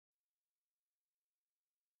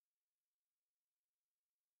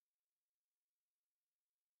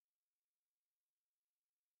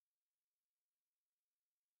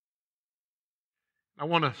I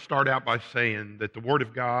want to start out by saying that the Word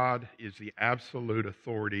of God is the absolute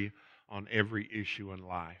authority on every issue in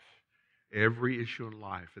life. Every issue in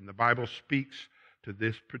life. And the Bible speaks to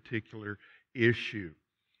this particular issue.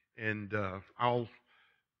 And I'll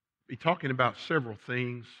be talking about several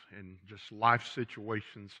things and just life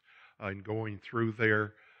situations and going through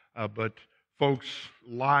there. But folks,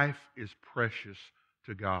 life is precious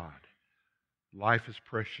to God. Life is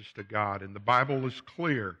precious to God. And the Bible is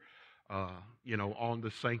clear, on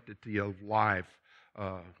the sanctity of life.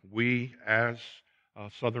 We, as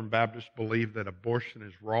Southern Baptists, believe that abortion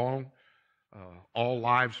is wrong. All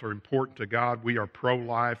lives are important to God. We are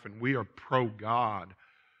pro-life and we are pro-God.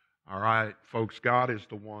 All right, folks, God is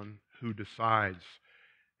the one who decides.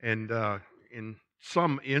 And in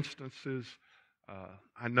some instances,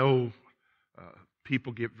 I know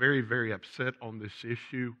people get very, very upset on this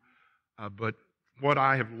issue, but what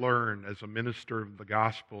I have learned as a minister of the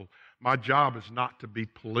gospel, my job is not to be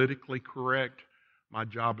politically correct. My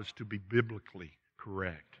job is to be biblically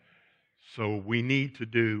correct. So we need to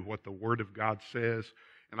do what the Word of God says.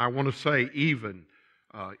 And I want to say, even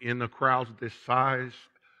in a crowd this size,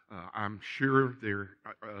 I'm sure there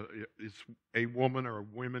is a woman or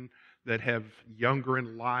women that have younger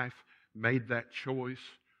in life made that choice.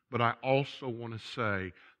 But I also want to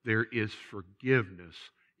say there is forgiveness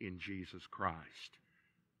in Jesus Christ.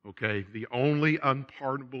 Okay, the only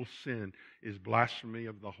unpardonable sin is blasphemy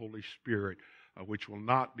of the Holy Spirit, which will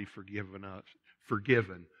not be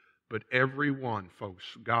forgiven. But everyone, folks,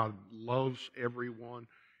 God loves everyone,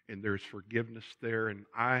 and there's forgiveness there. And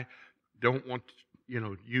I don't want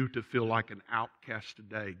you to feel like an outcast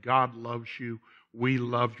today. God loves you. We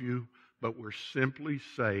love you. But we're simply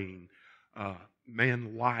saying,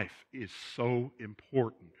 man, life is so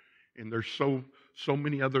important. And there's so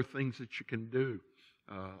many other things that you can do.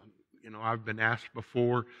 I've been asked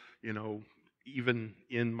before, even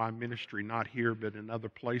in my ministry, not here, but in other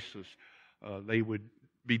places, they would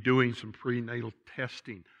be doing some prenatal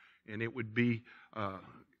testing, and it would be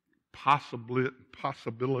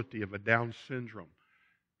possibility of a Down syndrome.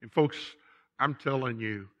 And folks, I'm telling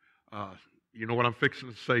you, you know what I'm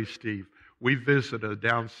fixing to say, Steve? We visit a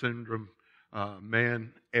Down syndrome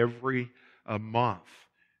man every month.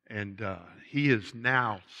 And he is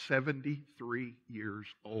now 73 years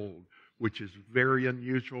old, which is very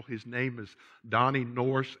unusual. His name is Donnie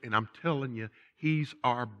Norris, and I'm telling you, he's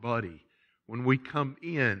our buddy. When we come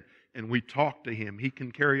in and we talk to him, he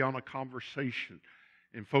can carry on a conversation.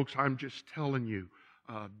 And folks, I'm just telling you,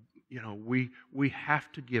 we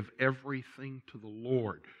have to give everything to the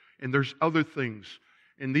Lord. And there's other things.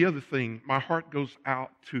 And the other thing, my heart goes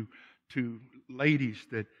out to ladies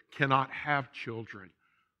that cannot have children.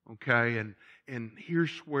 Okay, and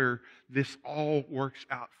here's where this all works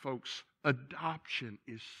out, folks. Adoption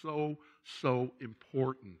is so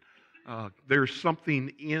important. There's something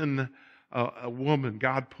in a woman.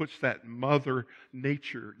 God puts that mother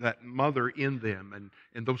nature, that mother in them,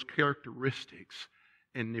 and those characteristics.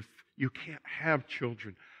 And if you can't have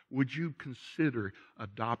children, would you consider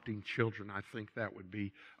adopting children? I think that would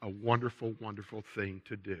be a wonderful, wonderful thing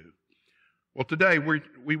to do. Well, today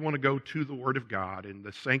we want to go to the Word of God in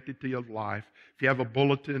the sanctity of life. If you have a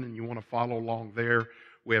bulletin and you want to follow along there,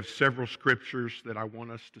 we have several scriptures that I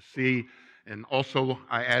want us to see. And also,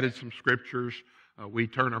 I added some scriptures. We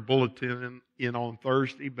turn our bulletin in on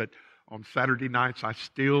Thursday, but on Saturday nights, I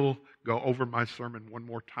still go over my sermon one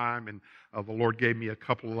more time, and the Lord gave me a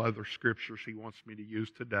couple of other scriptures He wants me to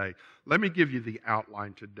use today. Let me give you the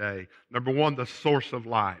outline today. Number one, the source of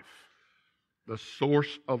life. The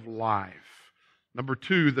source of life. Number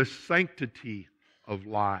two, the sanctity of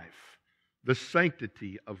life. The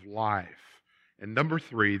sanctity of life. And number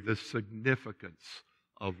three, the significance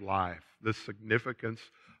of life. The significance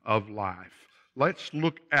of life. Let's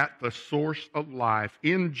look at the source of life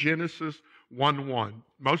in Genesis 1:1.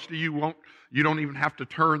 Most of you don't even have to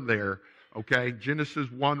turn there, okay? Genesis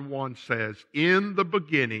 1:1 says, "In the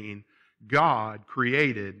beginning, God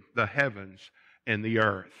created the heavens and the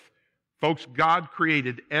earth." Folks, God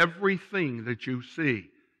created everything that you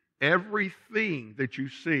see. Everything that you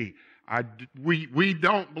see. We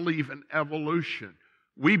don't believe in evolution.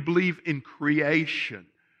 We believe in creation.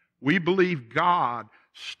 We believe God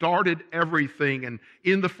started everything. And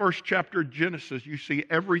in the first chapter of Genesis, you see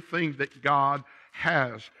everything that God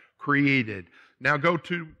has created. Now go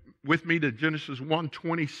with me to Genesis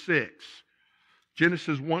 1:26.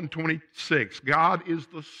 Genesis 1:26. God is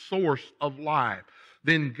the source of life.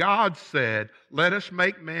 Then God said, "Let us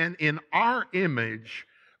make man in our image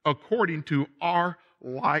according to our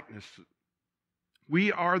likeness."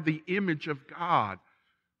 We are the image of God.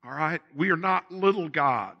 All right? We are not little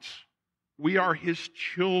gods. We are His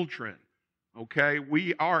children, okay?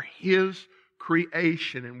 We are His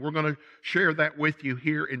creation, and we're going to share that with you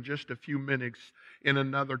here in just a few minutes in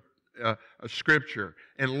another scripture.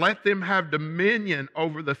 And let them have dominion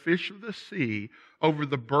over the fish of the sea, over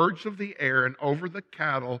the birds of the air, and over the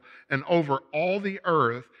cattle, and over all the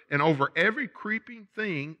earth, and over every creeping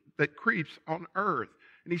thing that creeps on earth.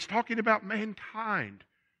 And He's talking about mankind.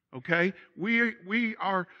 Okay, we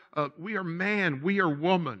are man, we are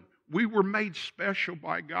woman. We were made special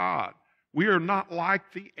by God. We are not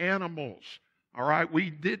like the animals. All right, we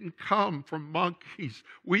didn't come from monkeys.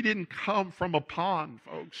 We didn't come from a pond,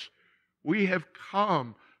 folks. We have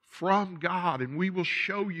come from God, and we will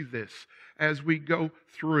show you this as we go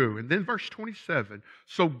through. And then verse 27,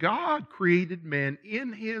 so God created man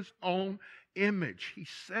in His own image. He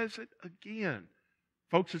says it again.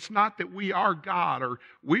 Folks, it's not that we are God or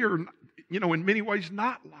we are, in many ways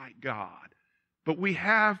not like God, but we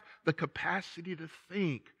have the capacity to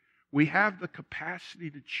think. We have the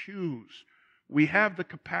capacity to choose. We have the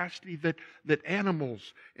capacity that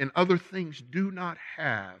animals and other things do not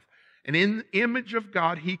have. And in the image of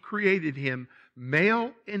God, He created him,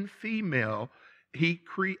 male and female, He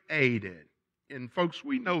created. And folks,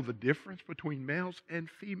 we know the difference between males and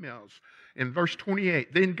females. In verse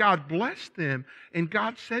 28, then God blessed them, and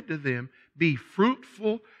God said to them, be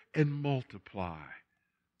fruitful and multiply.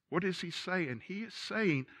 What is He saying? He is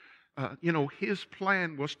saying, His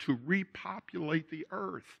plan was to repopulate the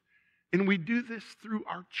earth. And we do this through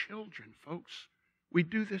our children, folks. We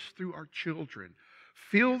do this through our children.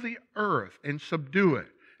 Fill the earth and subdue it,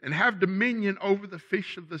 and have dominion over the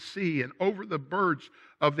fish of the sea, and over the birds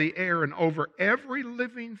of the air, and over every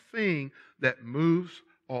living thing that moves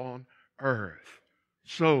on earth.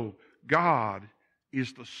 So God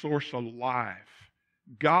is the source of life.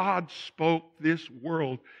 God spoke this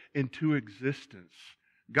world into existence.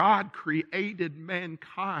 God created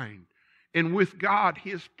mankind. And with God,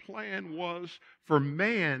 His plan was for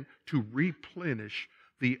man to replenish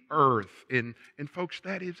the earth. And folks,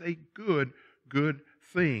 that is a good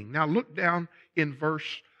thing. Now look down in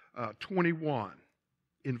verse 21.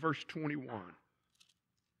 In verse 21.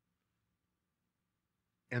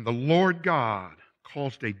 And the Lord God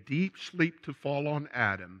caused a deep sleep to fall on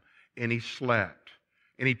Adam, and he slept.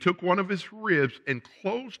 And He took one of his ribs and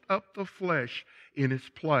closed up the flesh in its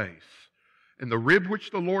place. And the rib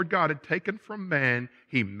which the Lord God had taken from man,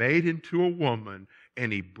 He made into a woman,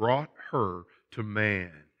 and He brought her to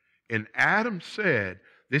man. And Adam said,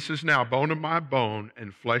 this is now bone of my bone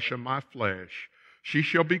and flesh of my flesh. She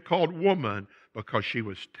shall be called woman, because she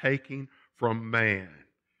was taken from man.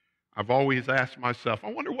 I've always asked myself,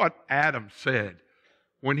 I wonder what Adam said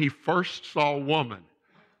when he first saw woman.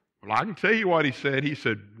 Well, I can tell you what he said. He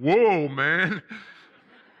said, whoa, man.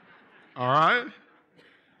 All right?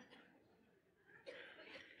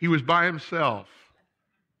 He was by himself.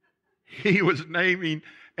 He was naming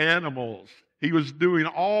animals. He was doing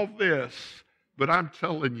all this. But I'm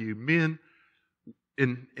telling you, men,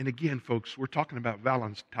 and again, folks, we're talking about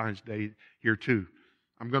Valentine's Day here too.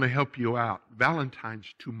 I'm going to help you out.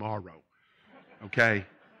 Valentine's tomorrow. Okay?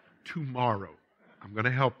 Tomorrow. I'm going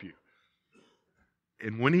to help you.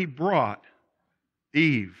 And when He brought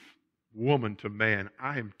Eve, woman, to man,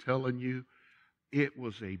 I am telling you, it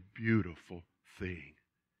was a beautiful thing.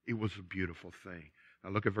 It was a beautiful thing. Now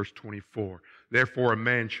look at verse 24. Therefore a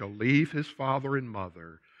man shall leave his father and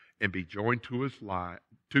mother and be joined to his wife,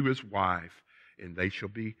 and they shall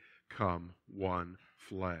become one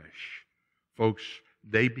flesh. Folks,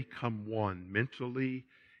 they become one mentally,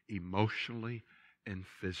 emotionally, and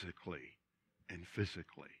physically.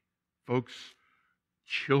 Folks,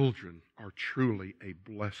 children are truly a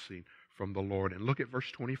blessing from the Lord. And look at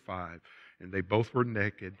verse 25. And they both were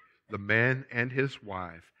naked, the man and his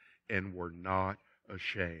wife, and were not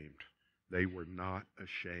ashamed. They were not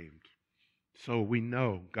ashamed. So we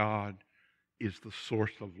know God is the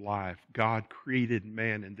source of life. God created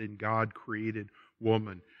man, and then God created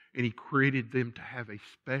woman. And He created them to have a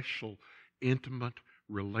special, intimate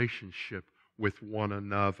relationship with one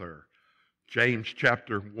another. James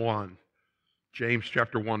chapter 1,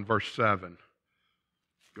 verse 7.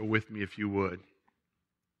 Go with me if you would.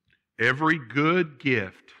 Every good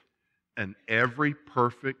gift and every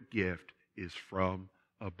perfect gift is from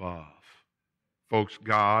above. Folks,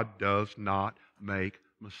 God does not make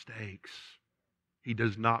mistakes. He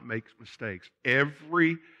does not make mistakes.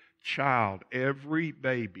 Every child, every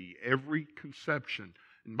baby, every conception.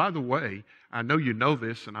 And by the way, I know you know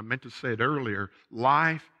this, and I meant to say it earlier,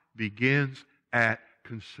 life begins at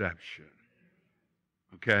conception.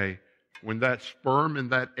 Okay? When that sperm and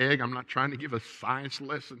that egg, I'm not trying to give a science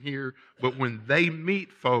lesson here, but when they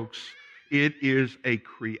meet, folks, It is a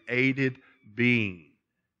created being.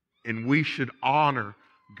 And we should honor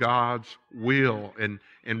God's will, and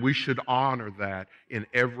we should honor that in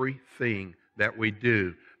everything that we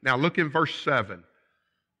do. Now look in verse 7.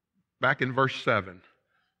 Back in verse 7,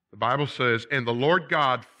 the Bible says, "And the Lord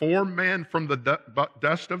God formed man from the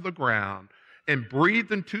dust of the ground and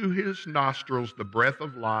breathed into his nostrils the breath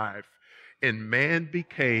of life, and man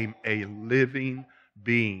became a living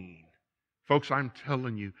being." Folks, I'm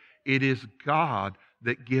telling you, it is God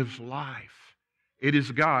that gives life. It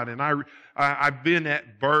is God. And I've been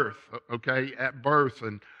at birth, okay, at birth,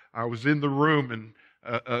 and I was in the room, and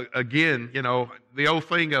again, the old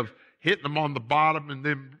thing of hitting them on the bottom, and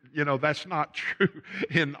then, that's not true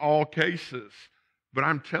in all cases. But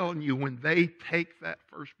I'm telling you, when they take that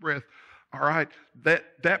first breath, all right,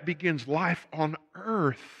 that begins life on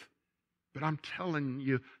earth. But I'm telling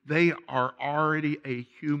you, they are already a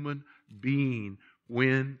human being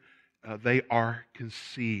when they are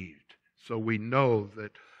conceived. So we know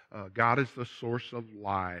that God is the source of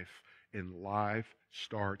life, and life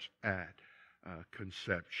starts at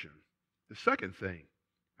conception. The second thing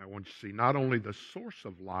I want you to see, not only the source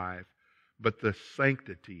of life, but the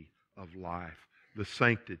sanctity of life. The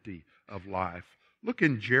sanctity of life. Look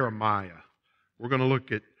in Jeremiah. We're going to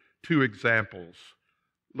look at two examples.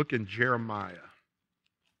 Look in Jeremiah.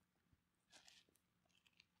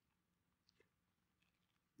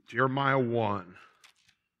 Jeremiah 1.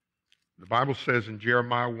 The Bible says in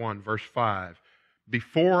Jeremiah 1, verse 5,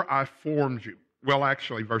 "Before I formed you," well,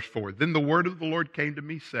 actually, verse 4, "Then the word of the Lord came to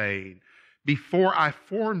me, saying, Before I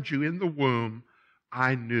formed you in the womb,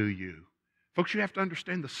 I knew you." Folks, you have to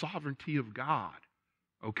understand the sovereignty of God,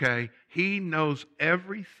 okay? He knows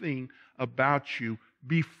everything about you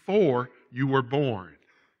before you were born.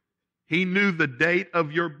 He knew the date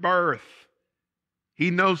of your birth. He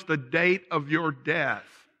knows the date of your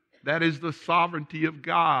death. That is the sovereignty of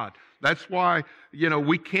God. That's why,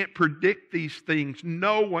 we can't predict these things.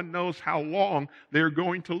 No one knows how long they're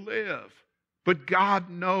going to live. But God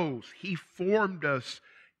knows. He formed us,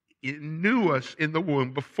 knew us in the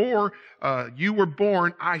womb. Before you were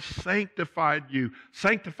born, I sanctified you.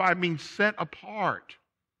 Sanctified means set apart.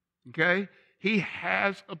 Okay? He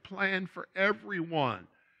has a plan for everyone.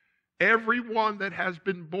 Everyone that has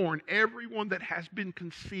been born, everyone that has been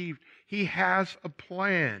conceived, He has a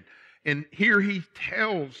plan. And here He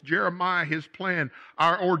tells Jeremiah His plan.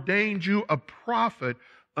 "I ordained you a prophet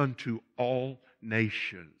unto all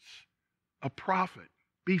nations." A prophet.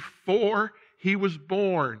 Before he was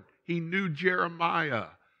born, He knew Jeremiah.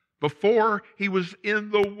 Before he was in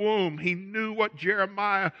the womb, He knew what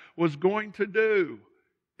Jeremiah was going to do.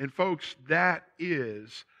 And folks, that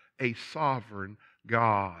is a sovereign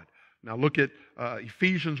God. Now look at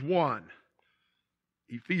Ephesians 1.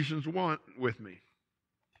 Ephesians 1 with me.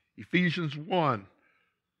 Ephesians 1,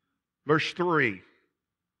 verse 3.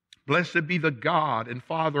 "Blessed be the God and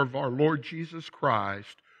Father of our Lord Jesus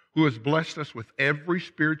Christ, who has blessed us with every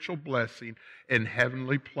spiritual blessing in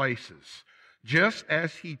heavenly places, just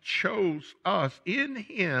as He chose us in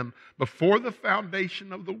Him before the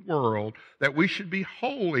foundation of the world, that we should be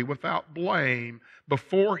holy without blame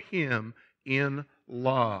before Him in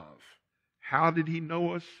love." How did He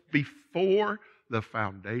know us? Before the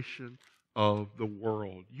foundation of the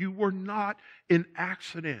world. You were not an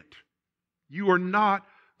accident. You are not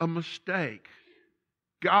a mistake.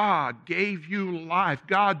 God gave you life.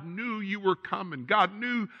 God knew you were coming. God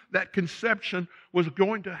knew that conception was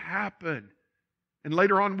going to happen. And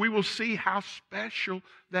later on we will see how special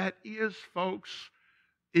that is, folks.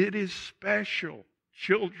 It is special.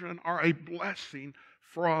 Children are a blessing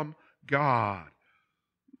from God.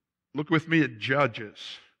 Look with me at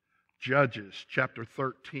Judges. Judges chapter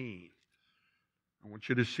 13. I want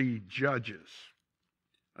you to see Judges.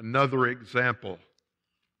 Another example.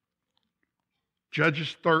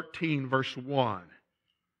 Judges 13, verse 1.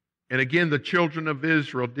 "And again the children of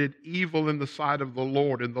Israel did evil in the sight of the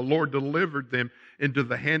Lord, and the Lord delivered them into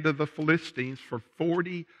the hand of the Philistines for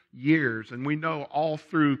 40 years. And we know all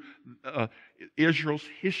through Israel's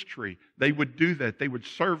history, they would do that. They would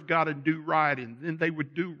serve God and do right, and then they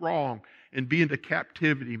would do wrong and be into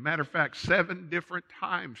captivity. Matter of fact, 7 different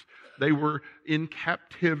times they were in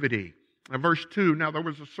captivity. Now, verse 2, "Now there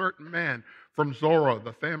was a certain man from Zorah,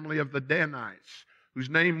 the family of the Danites, whose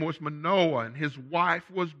name was Manoah, and his wife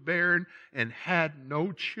was barren and had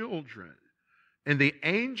no children. And the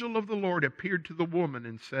angel of the Lord appeared to the woman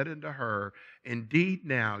and said unto her, Indeed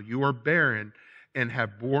now you are barren and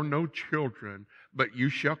have borne no children, but you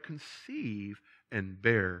shall conceive and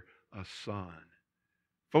bear a son."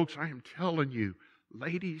 Folks, I am telling you,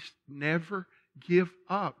 ladies, never give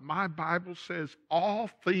up. My Bible says all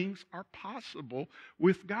things are possible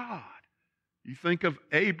with God. You think of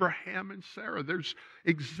Abraham and Sarah. There's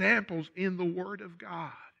examples in the Word of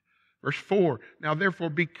God. Verse 4, now therefore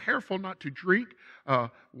be careful not to drink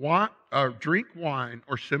wine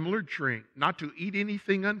or similar drink, not to eat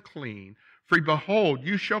anything unclean. For behold,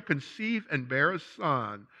 you shall conceive and bear a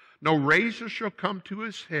son. No razor shall come to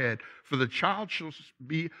his head, for the child shall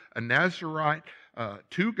be a Nazarite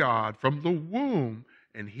to God from the womb,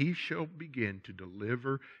 and he shall begin to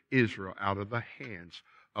deliver Israel out of the hands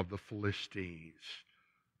of the Philistines.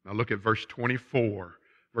 Now look at verse 24.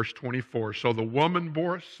 Verse 24, so the woman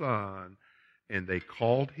bore a son, and they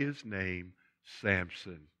called his name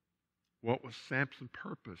Samson. What was Samson's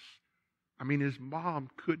purpose? I mean, his mom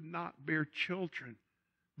could not bear children,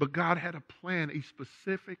 but God had a plan, a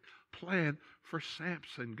specific plan for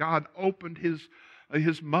Samson. God opened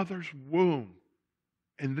his mother's womb,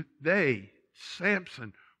 and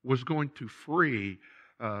Samson was going to free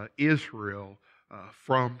Israel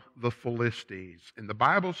from the Philistines. And the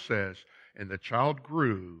Bible says, and the child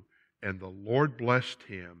grew, and the Lord blessed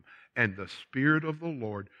him, and the Spirit of the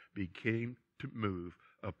Lord began to move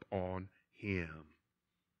upon him.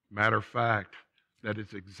 Matter of fact, that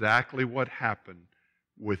is exactly what happened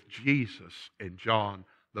with Jesus and John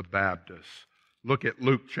the Baptist. Look at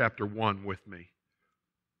Luke chapter 1 with me.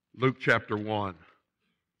 Luke chapter 1.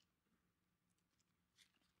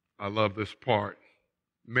 I love this part.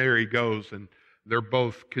 Mary goes, and they're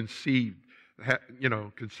both conceived.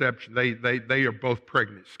 Conception. They are both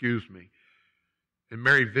pregnant, And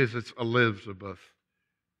Mary visits Elizabeth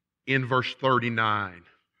in verse 39.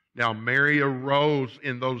 Now Mary arose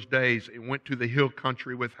in those days and went to the hill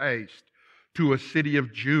country with haste to a city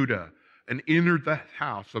of Judah and entered the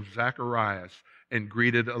house of Zacharias and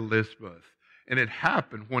greeted Elizabeth. And it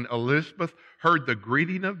happened when Elizabeth heard the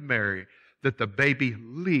greeting of Mary that the baby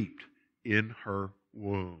leaped in her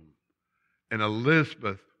womb. And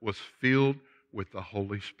Elizabeth was filled with the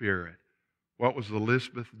Holy Spirit. What was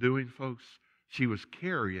Elizabeth doing, folks? She was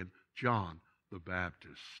carrying John the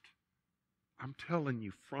Baptist. I'm telling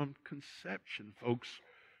you, from conception, folks,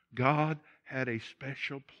 God had a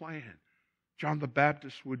special plan. John the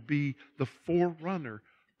Baptist would be the forerunner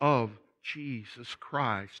of Jesus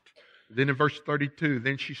Christ. Then in verse 32,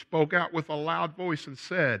 then she spoke out with a loud voice and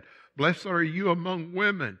said, blessed are you among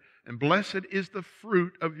women, and blessed is the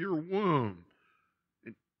fruit of your womb.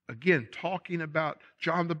 Again, talking about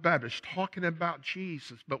John the Baptist, talking about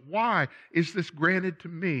Jesus. But why is this granted to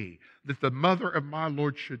me, that the mother of my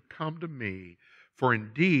Lord should come to me? For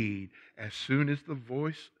indeed, as soon as the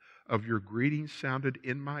voice of your greeting sounded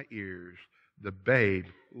in my ears, the babe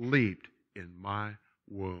leaped in my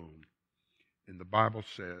womb. And the Bible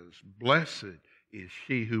says, blessed is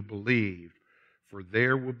she who believed, for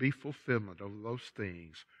there will be fulfillment of those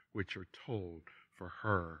things which are told for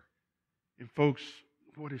her. And folks,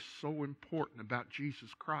 what is so important about Jesus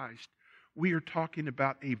Christ, we are talking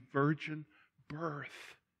about a virgin birth.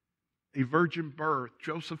 A virgin birth.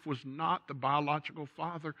 Joseph was not the biological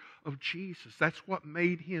father of Jesus. That's what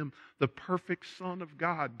made him the perfect Son of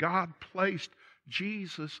God. God placed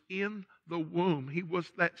Jesus in the womb. He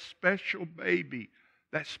was that special baby,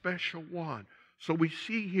 that special one. So we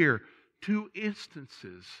see here two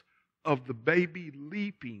instances of the baby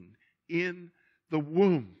leaping in the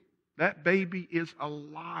womb. That baby is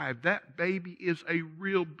alive. That baby is a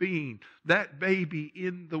real being. That baby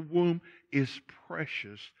in the womb is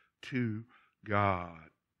precious to God.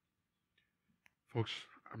 Folks,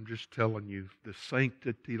 I'm just telling you, the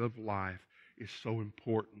sanctity of life is so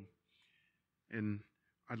important. And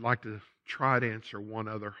I'd like to try to answer one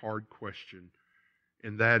other hard question,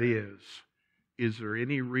 and that is there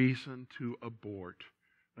any reason to abort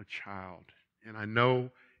a child? And I know,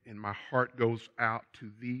 and my heart goes out to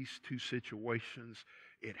these two situations.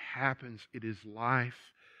 It happens. It is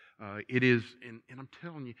life. It is, and I'm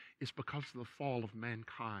telling you, it's because of the fall of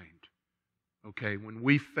mankind. Okay, when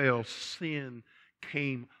we fell, sin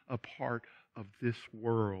came a part of this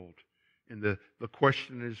world. And the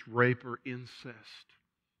question is rape or incest.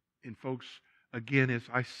 And folks, again, as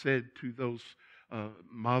I said to those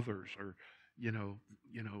mothers, or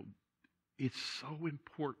it's so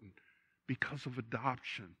important. Because of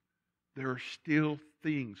adoption, there are still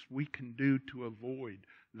things we can do to avoid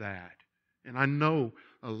that. And I know,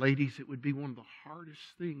 ladies, it would be one of the hardest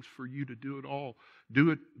things for you to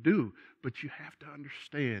do but you have to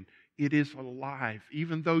understand, it is alive.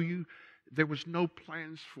 Even though there was no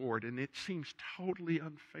plans for it, and it seems totally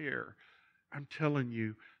unfair, I'm telling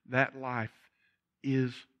you, that life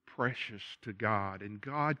is precious to God, and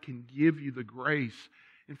God can give you the grace.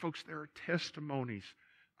 And folks, there are testimonies.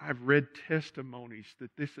 I've read testimonies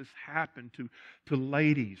that this has happened to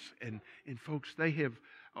ladies, and folks, they have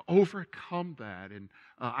overcome that. And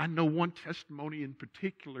I know one testimony in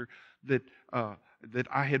particular that that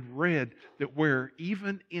I had read, that where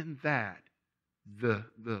even in that, the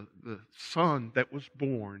son that was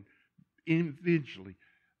born individually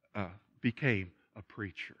became a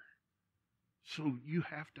preacher. So you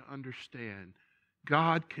have to understand,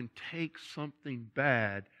 God can take something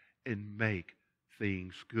bad and make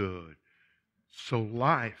things good. So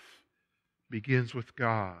life begins with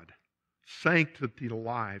God. Sanctity of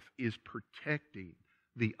life is protecting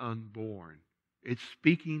the unborn. It's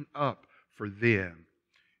speaking up for them.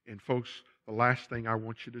 And folks, the last thing I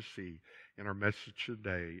want you to see in our message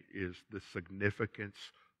today is the significance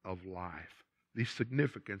of life. The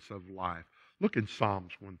significance of life. Look in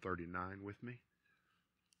Psalms 139 with me.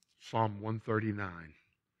 Psalm 139.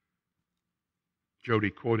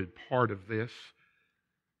 Jody quoted part of this.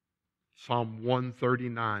 Psalm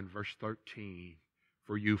 139, verse 13.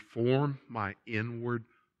 For you form my inward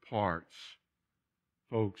parts.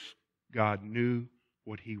 Folks, God knew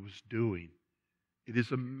what He was doing. It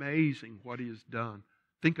is amazing what He has done.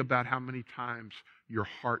 Think about how many times your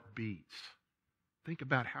heart beats. Think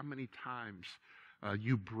about how many times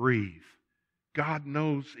you breathe. God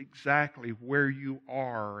knows exactly where you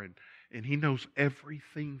are, and He knows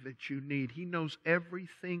everything that you need. He knows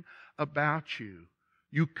everything about you.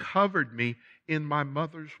 You covered me in my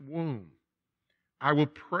mother's womb. I will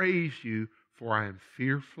praise you, for I am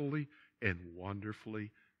fearfully and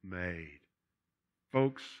wonderfully made.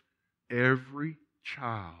 Folks, every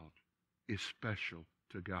child is special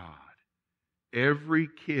to God. Every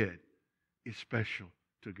kid is special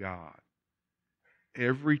to God.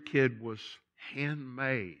 Every kid was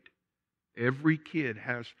handmade. Every kid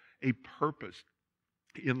has a purpose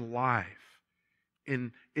in life.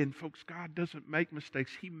 And folks, God doesn't make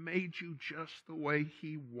mistakes. He made you just the way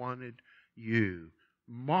He wanted you.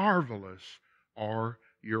 Marvelous are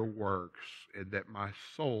your works, and that my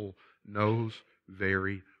soul knows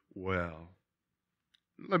very well.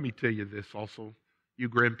 Let me tell you this also. You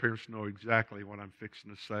grandparents know exactly what I'm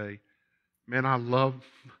fixing to say. Man, I love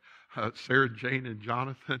Sarah Jane and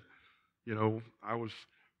Jonathan. You know, I was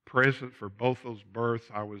present for both those births.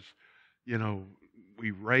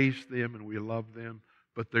 We raised them and we love them,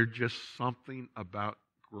 but they're just something about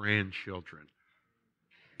grandchildren.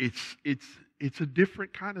 It's a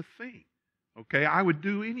different kind of thing. Okay, I would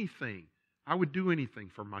do anything. I would do anything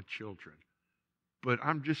for my children. But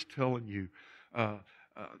I'm just telling you,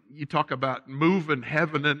 you talk about moving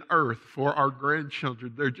heaven and earth for our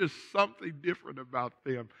grandchildren. There's just something different about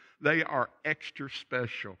them. They are extra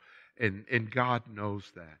special, and God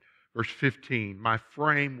knows that. Verse 15, my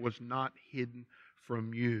frame was not hidden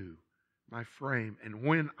from you, my frame. And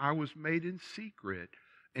when I was made in secret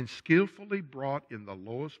and skillfully brought in the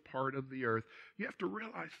lowest part of the earth, you have to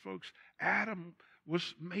realize, folks, Adam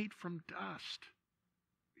was made from dust.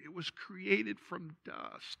 It was created from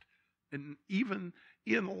dust. And even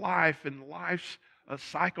in life, in life's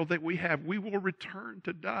cycle that we have, we will return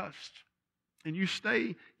to dust. And you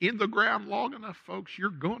stay in the ground long enough, folks, you're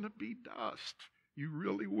going to be dust. You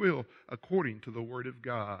really will, according to the Word of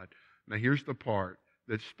God. Now here's the part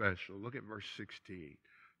that's special. Look at verse 16.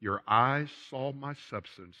 Your eyes saw my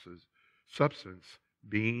substance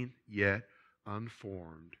being yet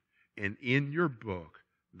unformed, and in your book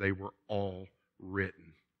they were all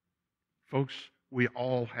written. Folks, we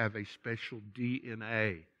all have a special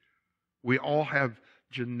DNA. We all have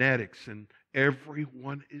genetics, and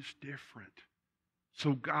everyone is different.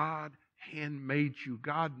 So God handmade you.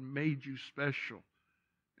 God made you special.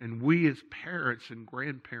 And we as parents and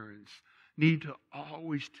grandparents need to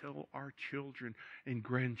always tell our children and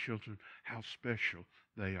grandchildren how special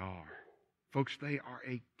they are. Folks, they are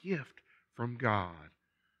a gift from God.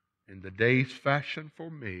 And the days fashioned for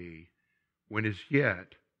me, when as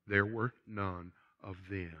yet there were none of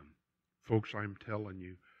them. Folks, I'm telling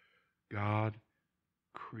you, God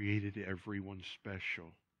created everyone special.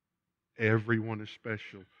 Everyone is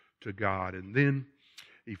special to God. And then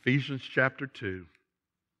Ephesians chapter 2.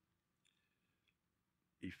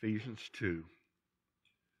 Ephesians 2.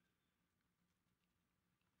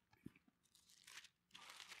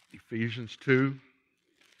 Ephesians 2.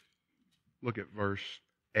 Look at verse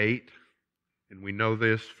 8. And we know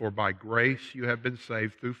this, for by grace you have been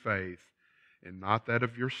saved through faith, and not that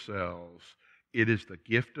of yourselves. It is the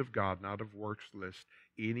gift of God, not of works, lest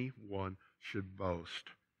anyone should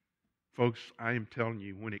boast. Folks, I am telling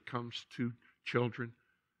you, when it comes to children,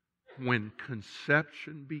 when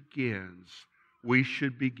conception begins, we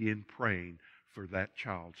should begin praying for that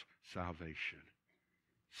child's salvation.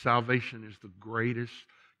 Salvation is the greatest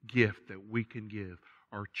gift that we can give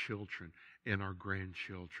our children and our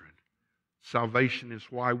grandchildren. Salvation is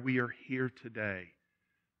why we are here today.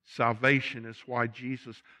 Salvation is why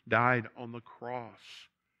Jesus died on the cross.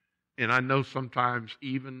 And I know sometimes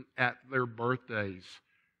even at their birthdays,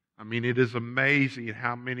 I mean, it is amazing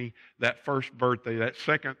how many, that first birthday, that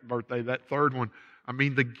second birthday, that third one, I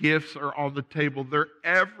mean, the gifts are on the table. They're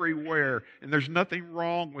everywhere. And there's nothing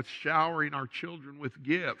wrong with showering our children with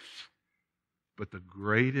gifts. But the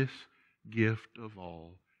greatest gift of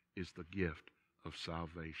all is the gift of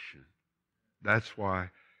salvation. That's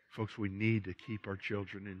why, folks, we need to keep our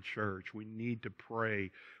children in church. We need to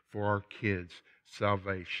pray for our kids'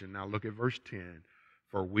 salvation. Now look at verse 10.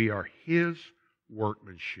 For we are His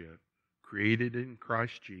workmanship, created in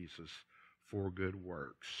Christ Jesus for good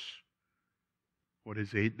works. What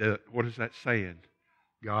is that saying?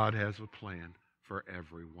 God has a plan for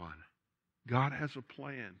everyone. God has a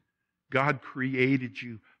plan. God created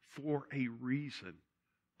you for a reason.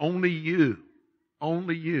 Only you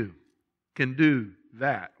can do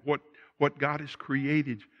that, what God has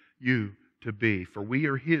created you to be. For we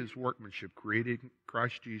are His workmanship, created in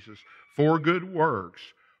Christ Jesus for good works,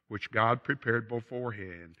 which God prepared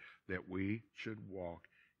beforehand that we should walk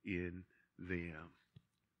in them.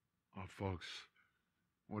 Oh, folks,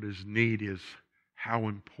 what is neat is how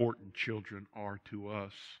important children are to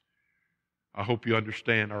us. I hope you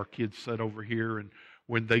understand our kids sit over here, and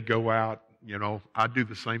when they go out, you know, I do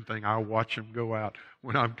the same thing. I watch them go out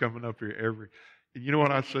when I'm coming up here and you know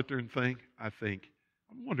what I sit there and think? I think,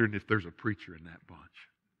 I'm wondering if there's a preacher in that bunch.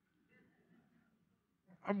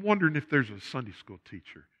 I'm wondering if there's a Sunday school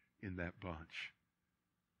teacher in that bunch.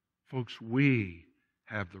 Folks, we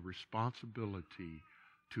have the responsibility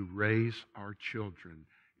to raise our children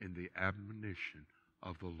in the admonition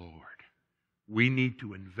of the Lord. We need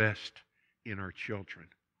to invest in our children.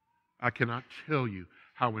 I cannot tell you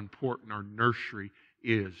how important our nursery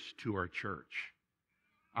is to our church.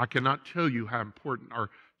 I cannot tell you how important our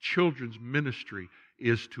children's ministry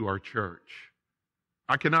is to our church.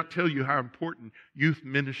 I cannot tell you how important youth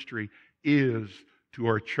ministry is to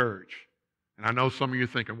our church. And I know some of you are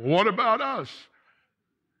thinking, well, what about us?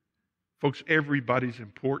 Folks, everybody's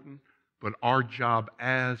important, but our job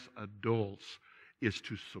as adults is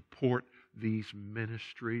to support these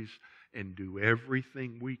ministries and do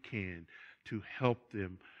everything we can to help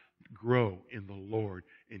them grow in the Lord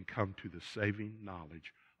and come to the saving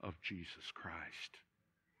knowledge of Jesus Christ.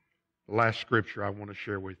 The last scripture I want to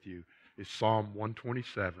share with you is Psalm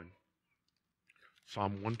 127.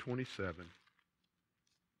 Psalm 127.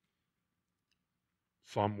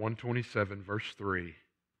 Psalm 127, verse 3.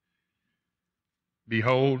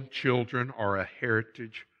 Behold, children are a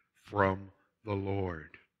heritage from the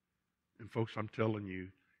Lord. And folks, I'm telling you,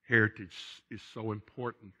 heritage is so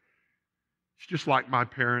important. It's just like my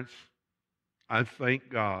parents. I thank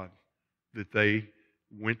God that they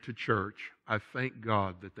went to church. I thank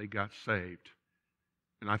God that they got saved.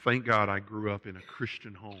 And I thank God I grew up in a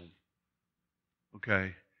Christian home.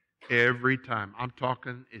 Okay? Every time. I'm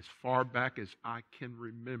talking as far back as I can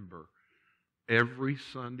remember. Every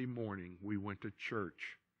Sunday morning we went to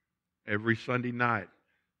church. Every Sunday night.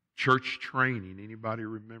 Church training. Anybody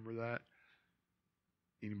remember that?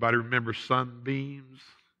 Anybody remember Sunbeams?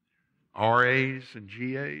 RAs and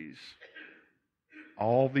GAs?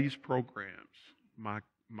 All these programs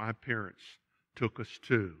my parents took us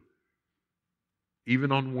to.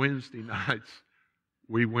 Even on Wednesday nights,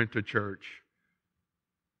 we went to church.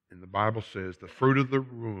 And the Bible says, the fruit of the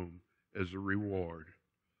womb is a reward.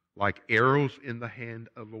 Like arrows in the hand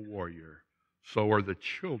of a warrior, so are the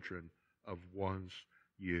children of one's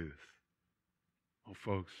youth. Oh,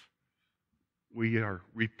 folks, we are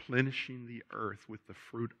replenishing the earth with the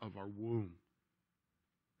fruit of our womb.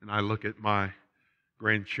 And I look at my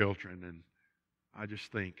grandchildren and I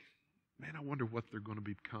just think, man, I wonder what they're going to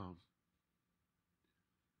become.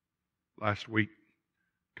 Last week,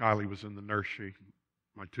 Kylie was in the nursery,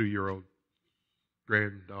 my 2-year-old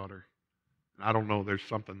granddaughter. And I don't know, there's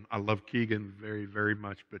something, I love Keegan very, very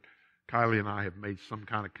much, but Kylie and I have made some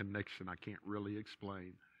kind of connection I can't really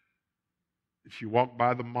explain. She walked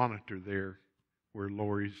by the monitor there where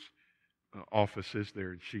Lori's office is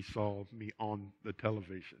there, and she saw me on the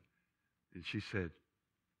television. And she said,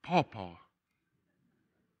 Pawpaw.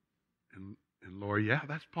 And Lori, yeah,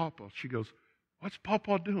 that's Pawpaw. She goes, what's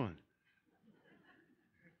Pawpaw doing?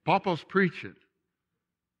 Pawpaw's preaching.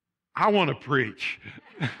 I want to preach.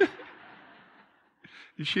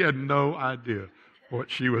 And she had no idea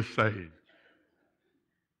what she was saying.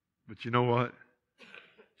 But you know what?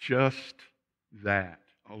 Just that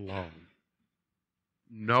alone,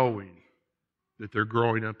 knowing that they're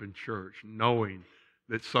growing up in church, knowing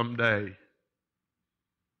that someday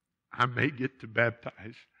I may get to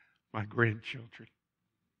baptize my grandchildren.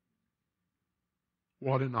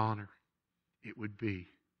 What an honor it would be.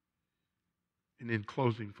 And in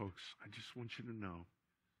closing, folks, I just want you to know,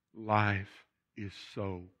 life is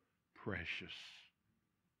so precious.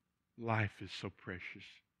 Life is so precious.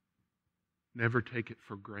 Never take it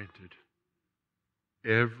for granted.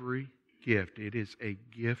 Every gift, it is a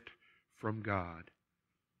gift from God.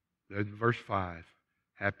 Then verse 5,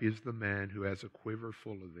 happy is the man who has a quiver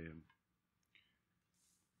full of them.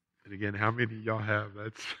 And again, how many of y'all have?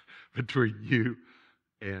 That's between you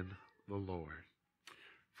and the Lord.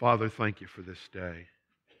 Father, thank you for this day.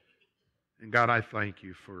 And God, I thank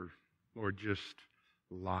you for, Lord, just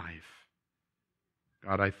life.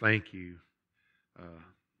 God, I thank you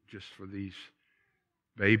just for these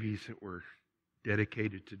babies that were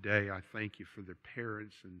dedicated today. I thank you for their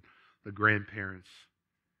parents and the grandparents.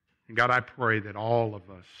 And God, I pray that all of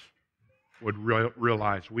us would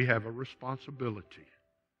realize we have a responsibility.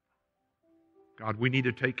 God, we need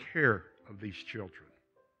to take care of these children.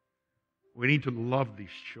 We need to love these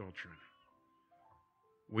children.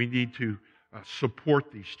 We need to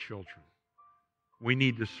support these children. We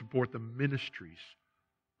need to support the ministries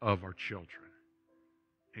of our children.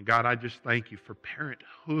 And God, I just thank you for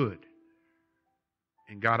parenthood.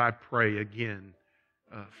 And God, I pray again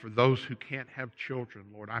for those who can't have children,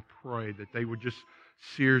 Lord, I pray that they would just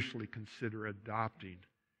seriously consider adopting,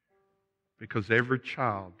 because every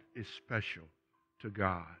child is special to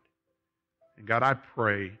God. And God, I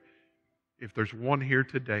pray if there's one here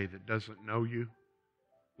today that doesn't know you,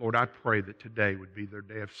 Lord, I pray that today would be their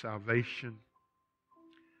day of salvation.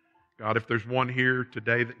 God, if there's one here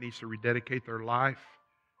today that needs to rededicate their life,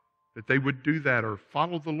 that they would do that or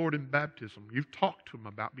follow the Lord in baptism. You've talked to them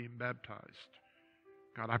about being baptized.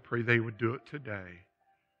 God, I pray they would do it today.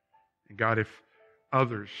 And God, if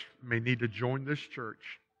others may need to join this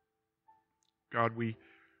church, God, we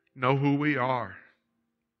know who we are.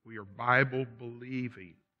 We are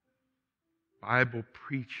Bible-believing,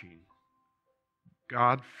 Bible-preaching,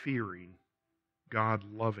 God-fearing,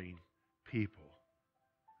 God-loving people.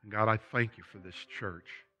 And God, I thank you for this church.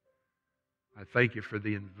 I thank you for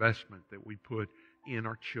the investment that we put in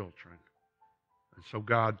our children. And so,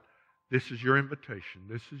 God, this is your invitation.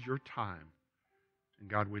 This is your time. And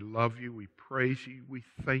God, we love you. We praise you. We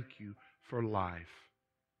thank you for life.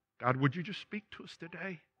 God, would you just speak to us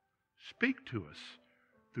today? Speak to us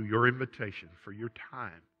through your invitation for your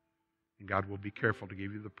time. And God, will be careful to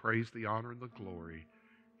give you the praise, the honor, and the glory.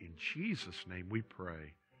 In Jesus' name we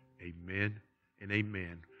pray. Amen and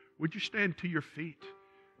amen. Would you stand to your feet?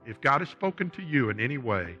 If God has spoken to you in any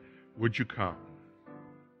way, would you come?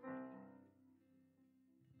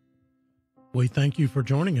 We thank you for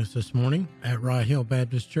joining us this morning at Rye Hill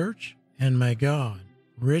Baptist Church, and may God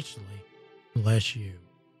richly bless you.